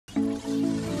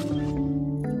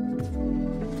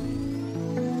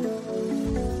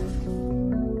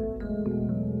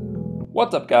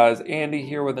What's up guys, Andy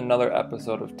here with another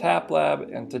episode of Tap Lab,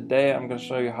 and today I'm going to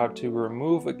show you how to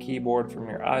remove a keyboard from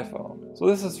your iPhone. So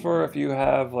this is for if you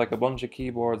have like a bunch of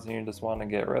keyboards and you just want to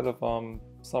get rid of them.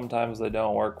 Sometimes they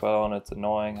don't work well and it's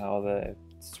annoying how they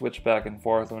switch back and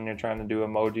forth when you're trying to do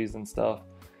emojis and stuff.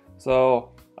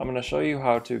 So I'm going to show you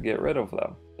how to get rid of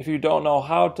them. If you don't know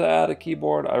how to add a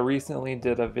keyboard, I recently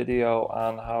did a video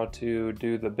on how to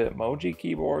do the Bitmoji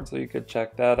keyboard, so you could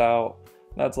check that out.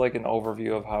 That's like an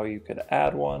overview of how you could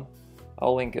add one.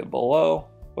 I'll link it below,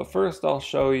 but first I'll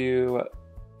show you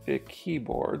the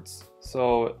keyboards.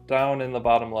 So down in the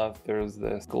bottom left there's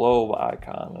this globe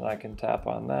icon, and I can tap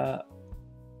on that,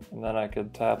 and then I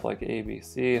could tap like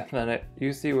ABC, and then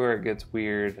you see where it gets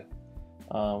weird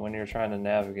when you're trying to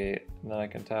navigate. And then I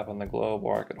can tap on the globe,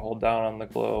 or I could hold down on the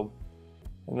globe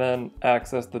and then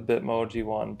access the Bitmoji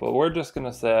one. But we're just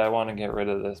gonna say I want to get rid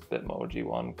of this Bitmoji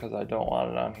one because I don't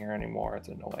want it on here anymore. It's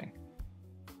annoying.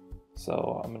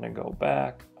 So I'm gonna go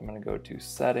back, I'm gonna go to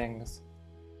settings,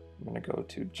 I'm gonna go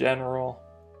to general,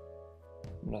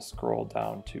 I'm gonna scroll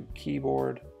down to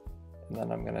keyboard, and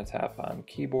then I'm gonna tap on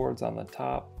keyboards on the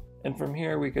top. And from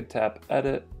here we could tap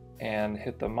edit and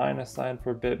hit the minus sign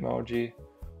for Bitmoji,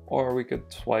 or we could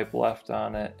swipe left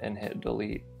on it and hit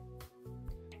delete.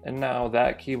 And now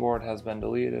that keyboard has been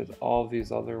deleted. All of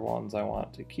these other ones I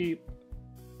want to keep.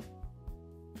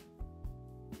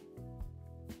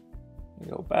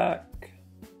 Go back.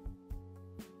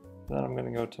 Then I'm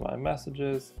going to go to my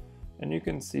messages, and you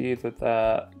can see that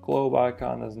that globe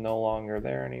icon is no longer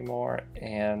there anymore,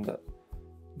 and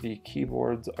the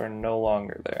keyboards are no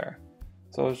longer there.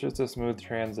 So it's just a smooth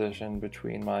transition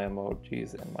between my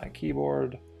emojis and my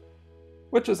keyboard,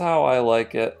 which is how I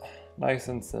like it. Nice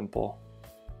and simple.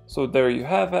 So there you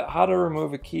have it, how to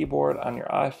remove a keyboard on your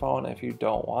iPhone if you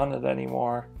don't want it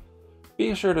anymore.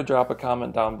 Be sure to drop a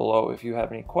comment down below if you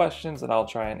have any questions, and I'll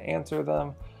try and answer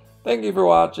them. Thank you for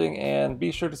watching, and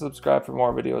be sure to subscribe for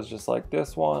more videos just like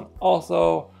this one.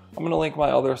 Also, I'm going to link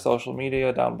my other social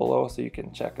media down below so you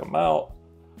can check them out.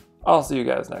 I'll see you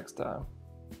guys next time.